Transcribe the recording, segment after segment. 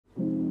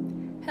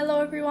Hello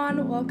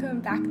everyone, welcome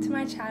back to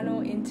my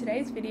channel. In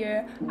today's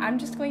video, I'm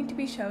just going to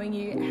be showing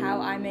you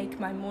how I make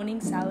my morning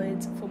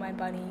salads for my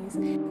bunnies.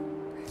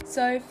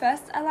 So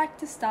first I like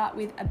to start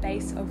with a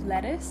base of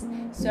lettuce.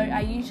 So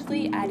I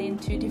usually add in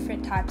 2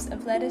 different types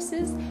of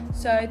lettuces.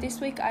 So this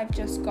week I've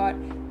just got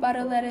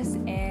butter lettuce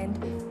and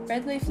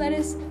red leaf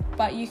lettuce,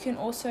 but you can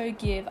also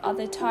give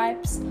other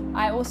types.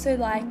 I also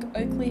like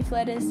oak leaf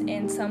lettuce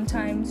and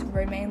sometimes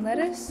romaine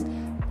lettuce,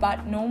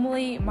 but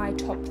normally my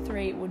top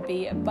 3 would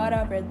be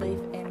butter, red leaf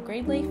and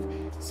green leaf.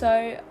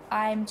 So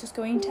I'm just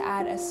going to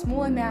add a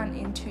small amount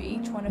into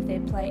each one of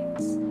their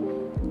plates.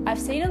 I've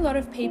seen a lot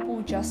of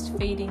people just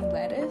feeding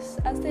lettuce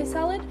as their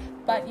salad,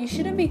 but you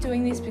shouldn't be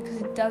doing this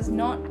because it does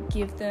not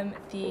give them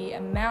the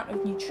amount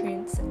of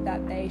nutrients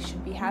that they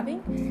should be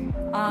having.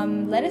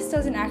 Lettuce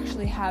doesn't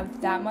actually have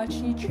that much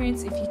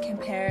nutrients if you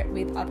compare it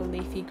with other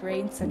leafy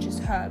greens such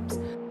as herbs.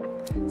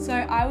 So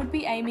I would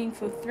be aiming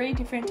for 3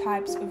 different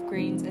types of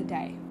greens a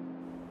day.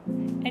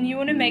 And you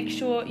want to make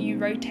sure you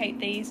rotate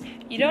these.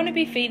 You don't want to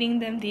be feeding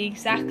them the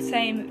exact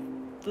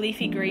same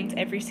leafy greens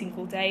every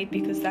single day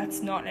because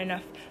that's not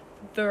enough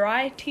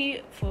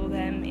variety for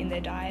them in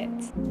their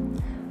diets.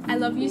 I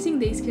love using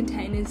these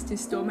containers to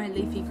store my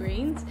leafy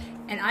greens,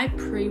 and I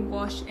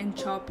pre-wash and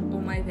chop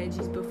all my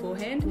veggies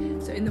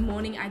beforehand, so in the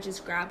morning I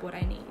just grab what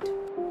I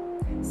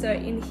need. So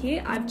in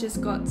here I've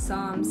just got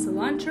some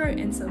cilantro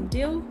and some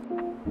dill,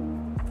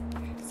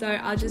 so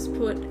I'll just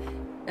put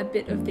a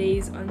bit of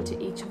these onto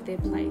each of their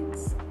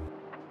plates.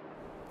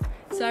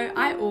 So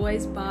I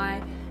always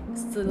buy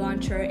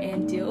cilantro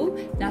and dill.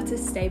 That's a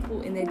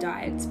staple in their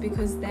diets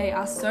because they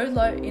are so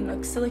low in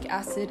oxalic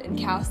acid and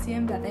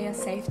calcium that they are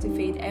safe to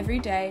feed every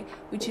day,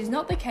 which is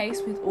not the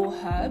case with all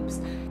herbs.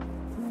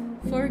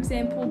 For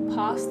example,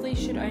 parsley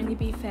should only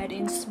be fed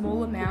in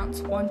small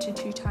amounts 1 to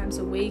 2 times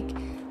a week,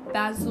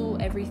 basil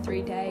every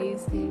 3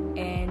 days,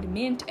 and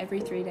mint every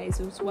 3 days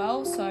as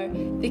well. So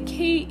the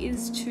key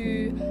is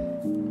to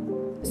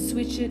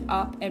switch it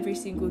up every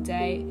single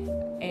day,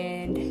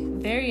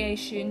 and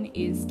variation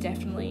is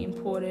definitely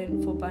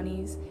important for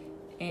bunnies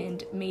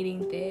and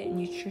meeting their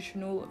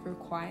nutritional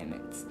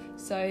requirements.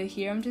 So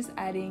here I'm just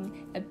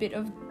adding a bit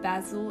of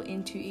basil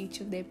into each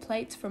of their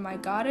plates from my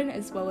garden,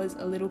 as well as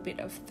a little bit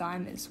of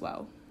thyme as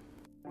well.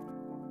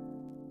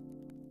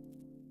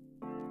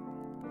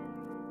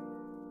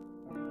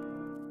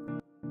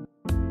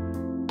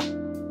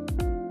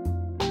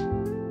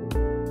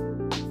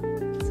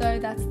 So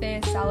that's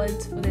their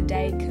salads for the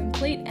day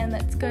complete, and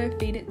let's go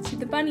feed it to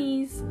the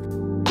bunnies.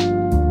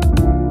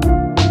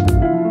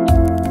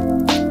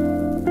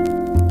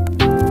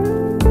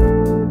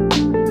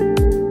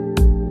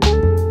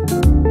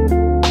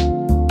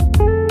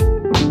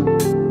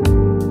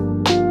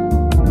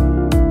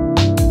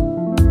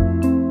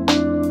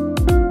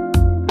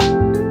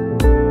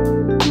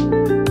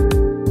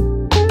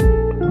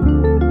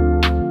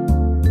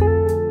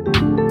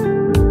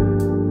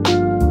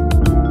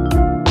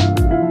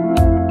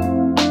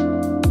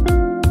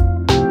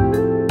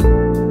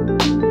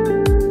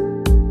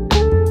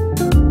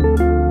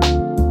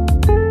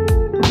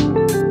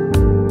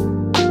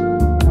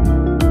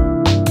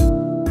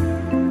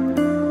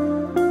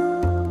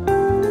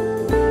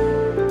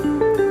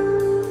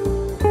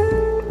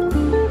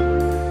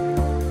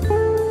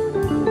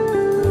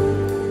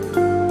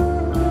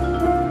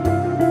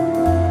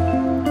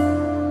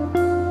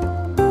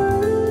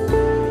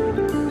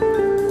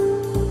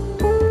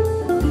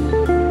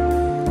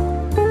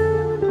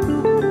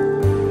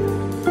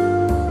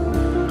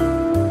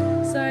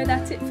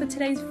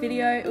 Today's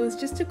video. It was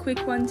just a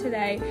quick one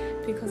today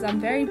because I'm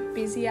very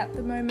busy at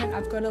the moment.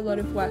 I've got a lot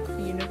of work for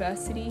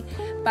university,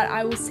 but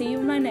I will see you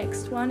in my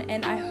next one,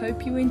 and I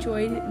hope you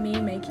enjoyed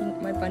me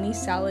making my bunny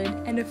salad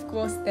and of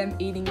course them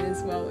eating it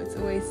as well. It's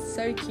always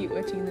so cute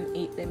watching them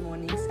eat their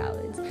morning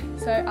salads.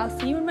 So I'll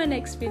see you in my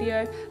next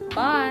video.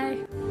 Bye!